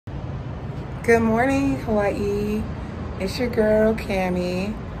Good morning, Hawaii. It's your girl,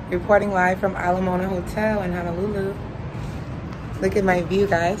 Cammie, reporting live from Alamona Hotel in Honolulu. Look at my view,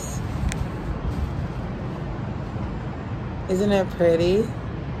 guys. Isn't it pretty?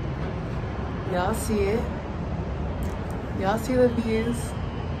 Y'all see it? Y'all see the views?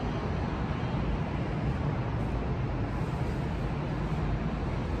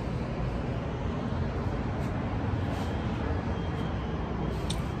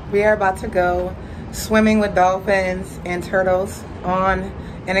 We are about to go swimming with dolphins and turtles on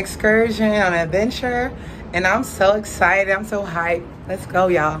an excursion, on an adventure, and I'm so excited. I'm so hyped. Let's go,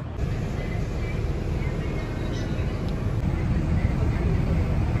 y'all.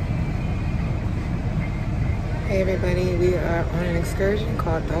 Hey everybody, we are on an excursion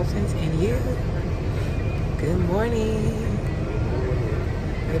called Dolphins and You. Good morning.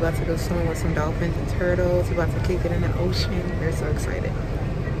 We're about to go swimming with some dolphins and turtles. We're about to kick it in the ocean. We're so excited.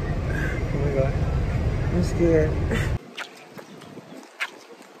 Oh my God. I'm scared.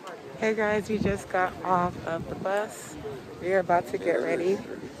 Hey guys, we just got off of the bus. We are about to get ready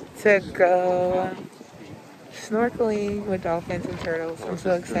to go snorkeling with dolphins and turtles. I'm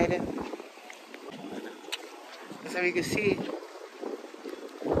so excited. So we can see.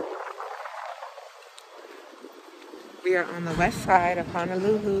 We are on the west side of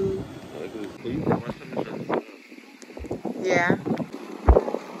Honolulu. Yeah.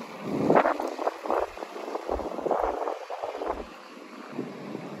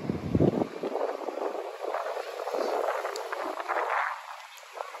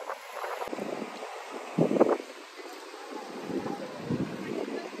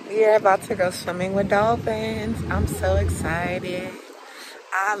 We are about to go swimming with dolphins. I'm so excited.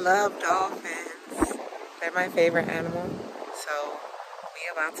 I love dolphins. They're my favorite animal. So we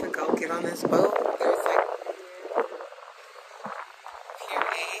about to go get on this boat. There's like Pier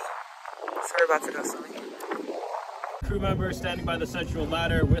A. So we're about to go swimming. Crew members standing by the central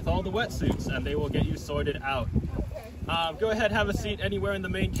ladder with all the wetsuits, and they will get you sorted out. Go ahead, have a seat anywhere in the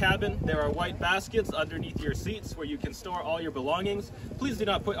main cabin. There are white baskets underneath your seats where you can store all your belongings. Please do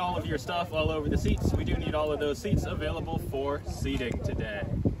not put all of your stuff all over the seats. We do need all of those seats available for seating today.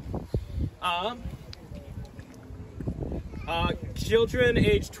 Children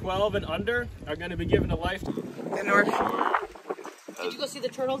age 12 and under are going to be given a life. The North Shore. Did you go see the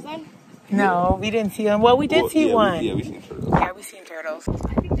turtles then? No, we didn't see them. Well, we did see one. Yeah, we seen turtles. Yeah, we seen turtles.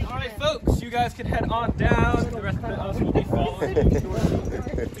 All right, folks, you guys can head on down. The rest of us will be following you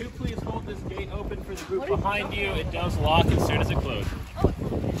shortly. Do please hold this gate open for the group behind you. It does lock as soon as it closes.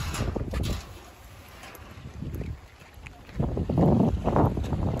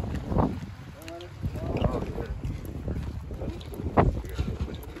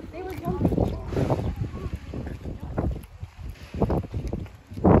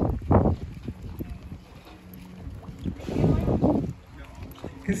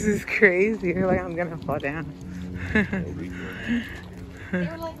 This is crazy. You're like, I'm gonna fall down. They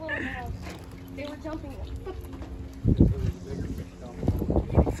were like little mouse. They were jumping.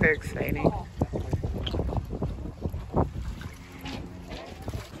 So exciting.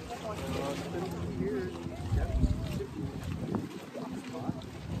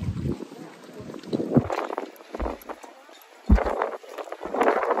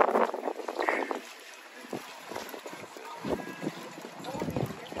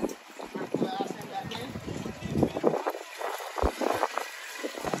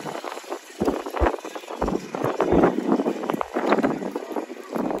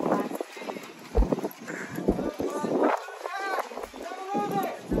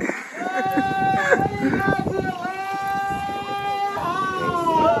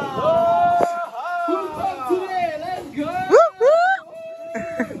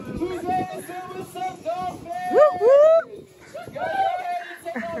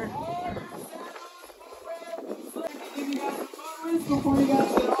 Before you guys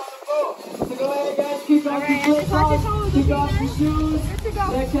get on the boat. So go ahead, guys, kick off your flip-flops, kick off your shoes.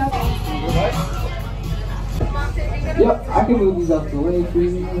 Yep, I can move these up the way for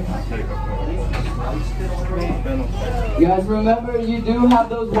you. You guys remember, you do have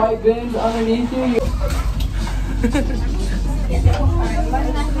those white bins underneath you.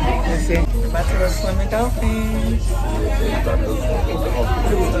 Let's see. We're about to go swim with dolphins.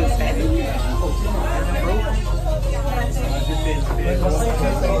 So excited.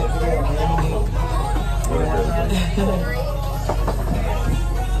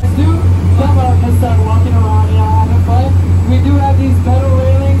 Come up and start walking around, having fun. We do have these metal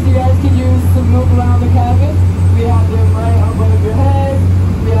railings you guys can use to move around the cabin. We have them right above your head.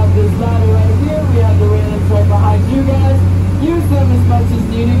 We have this ladder right here. We have the railings right behind you guys. Use them as much as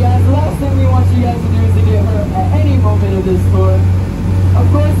needed, guys. The last thing we want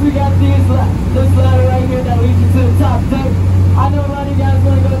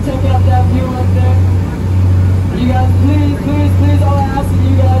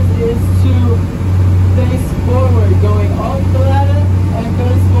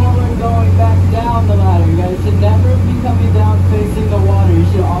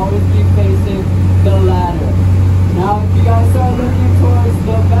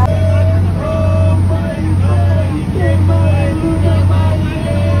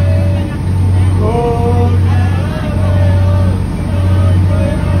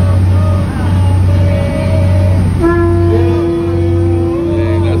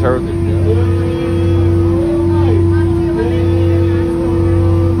That's her.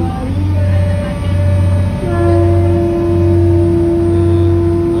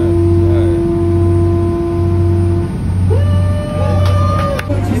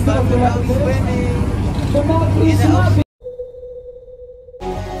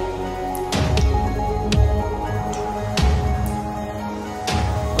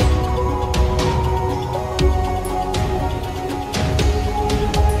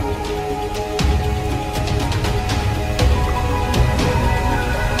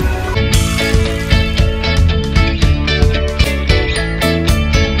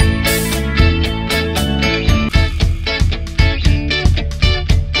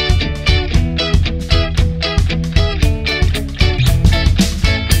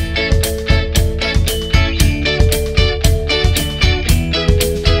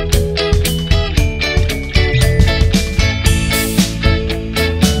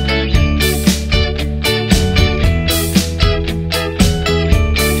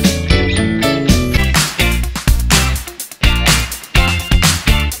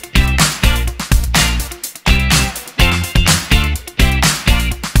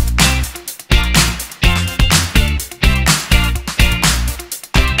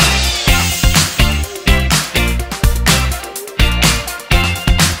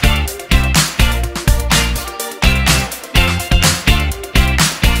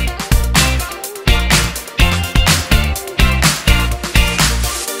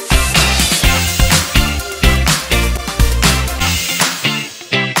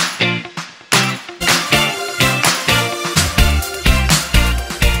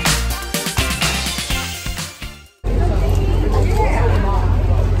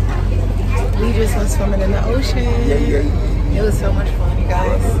 Swimming in the ocean. It was so much fun, you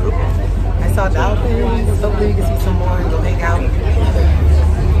guys. I saw dolphins. Hopefully we can see some more and go hang out.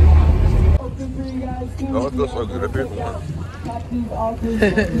 Oh, it feels so good up here.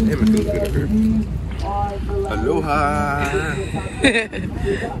 It feels good up here. Aloha.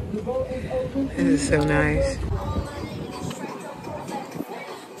 This is so nice.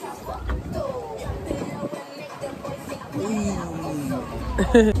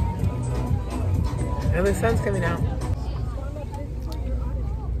 And the sun's coming out.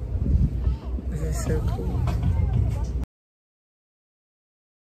 This is so cool.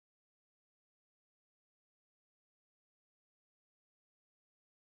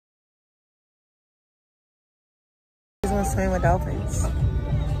 I just want to swim with dolphins.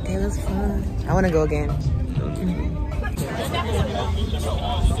 It was fun. I want to go again.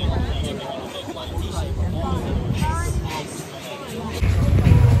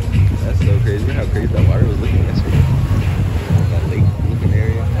 That's so crazy. How crazy that water was looking yesterday. That lake looking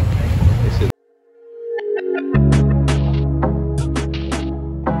area. It's just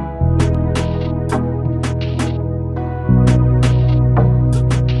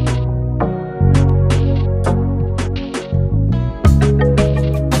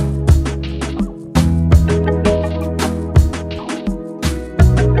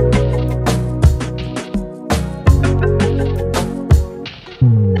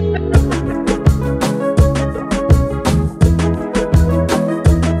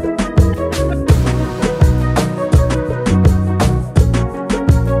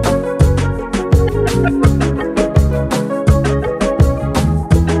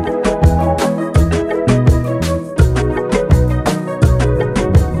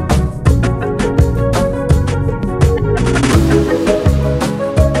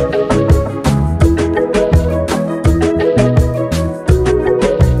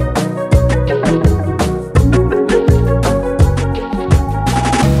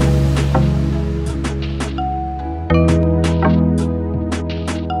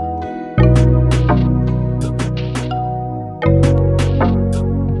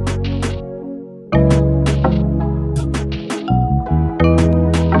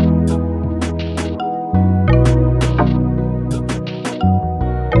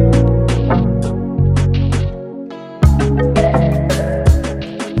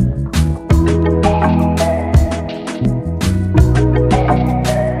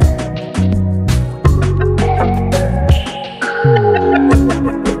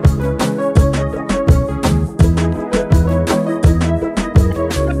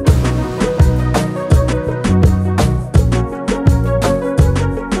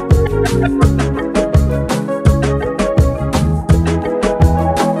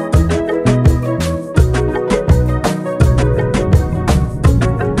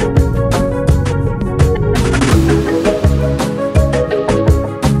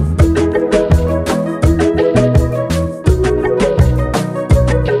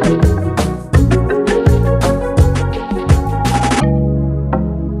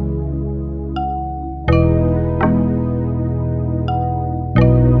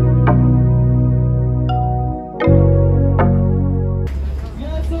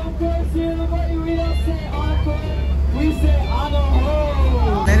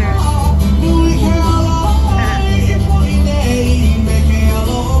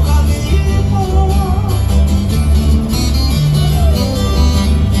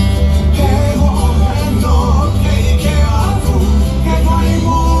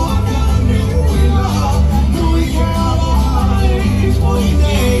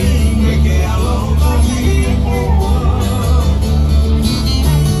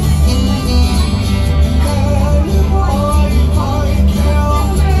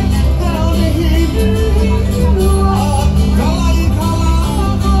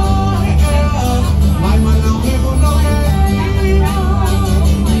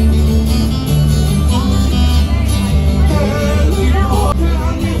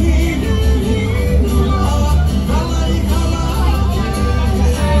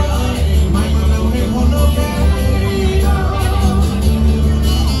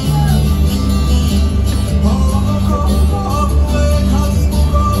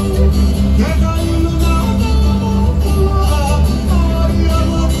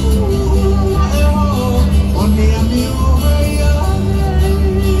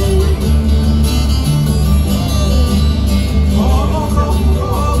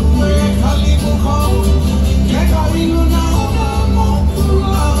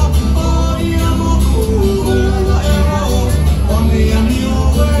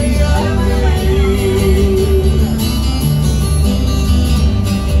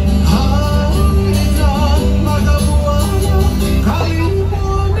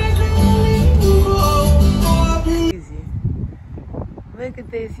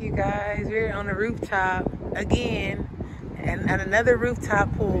this, you guys. We're on the rooftop again, and at another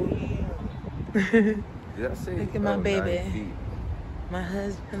rooftop pool. Did I say? Look at my 9 baby. feet? My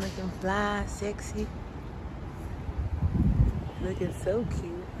husband looking fly, sexy. Looking so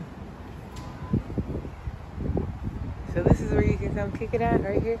cute. So this is where you can come kick it out,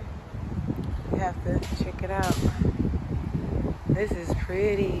 right here. You have to check it out. This is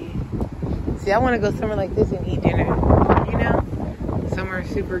pretty. See, I want to go somewhere like this and eat dinner, you know? Somewhere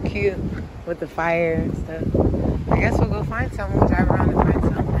super cute with the fire and stuff. I guess we'll go find something, drive around and find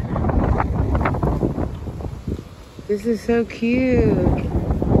something. This is so cute.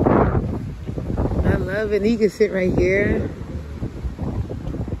 I love it. You can sit right here.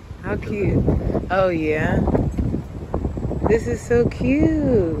 How cute. Oh, yeah. This is so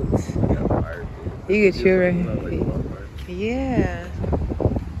cute. You can chill right here. Yeah.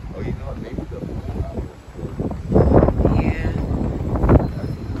 Oh, you know what? Maybe the Yeah.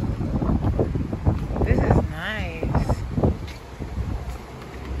 This is nice.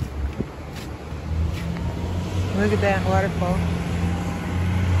 Look at that waterfall.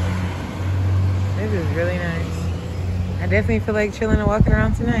 This is really nice. I definitely feel like chilling and walking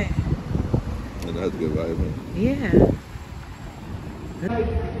around tonight. And that's good vibe, man. Yeah.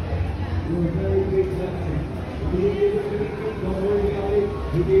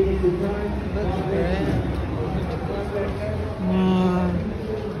 Wow.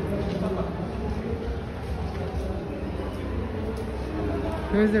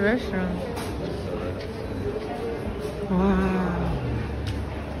 Where's the restaurant? Wow.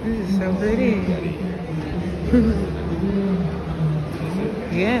 This is so pretty.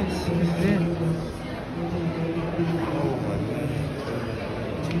 Yes, this is it.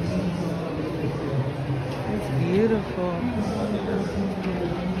 It's beautiful.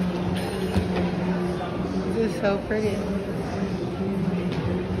 This is so pretty.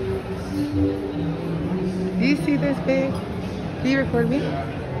 Do you see this, babe? Do you record me?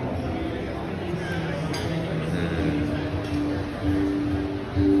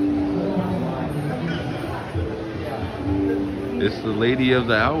 It's the lady of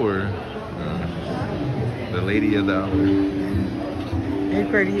the hour. The lady of the hour. Hey,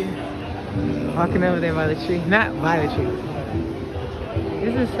 pretty. Walking over there by the tree. Not by the tree.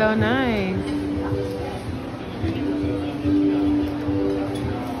 This is so nice.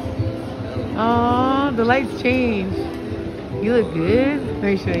 Oh, the lights change. You look good. Let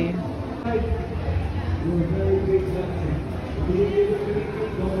me show you.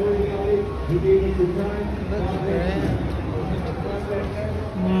 Looks good.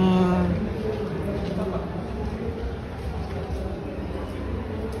 Wow.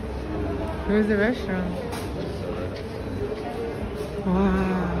 Where's the restaurant?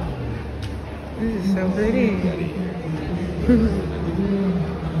 Wow. This is so pretty.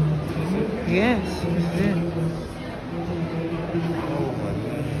 Yes, this is it.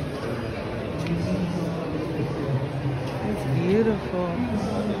 It's beautiful.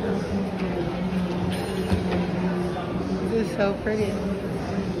 This is so pretty.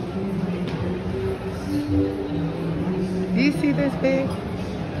 Do you see this, babe?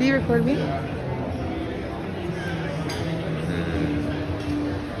 Do you record me?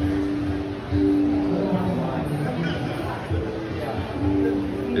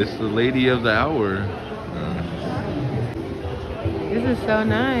 It's the lady of the hour. This is so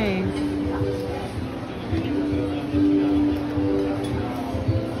nice.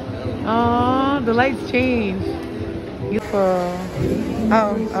 Oh, the lights change. Beautiful.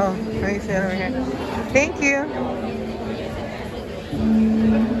 Oh, let me sit over here. Thank you.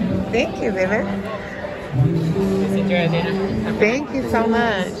 Thank you, baby. Thank you so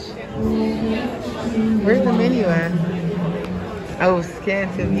much. Where's the menu at? Oh, scan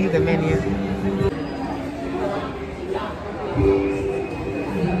to view the menu.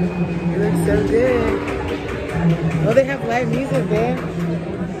 It looks so good. Oh, they have live music there.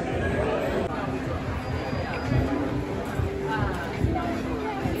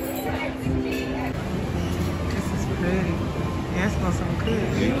 This is pretty. Yeah, it smells so good.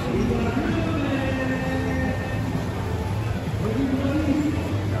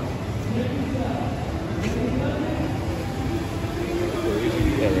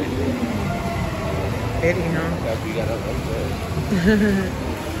 Pretty, huh?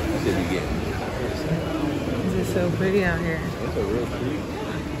 This is so pretty out here. It's a real treat.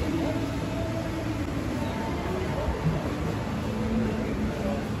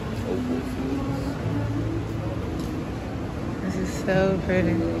 This is so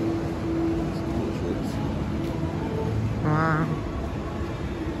pretty. Wow.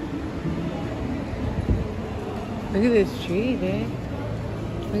 Look at this tree, babe.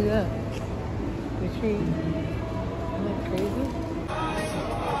 Look at that. The tree. Isn't that crazy?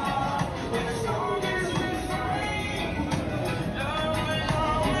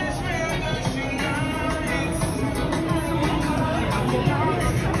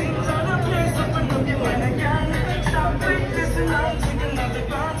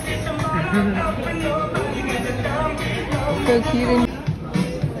 So cute and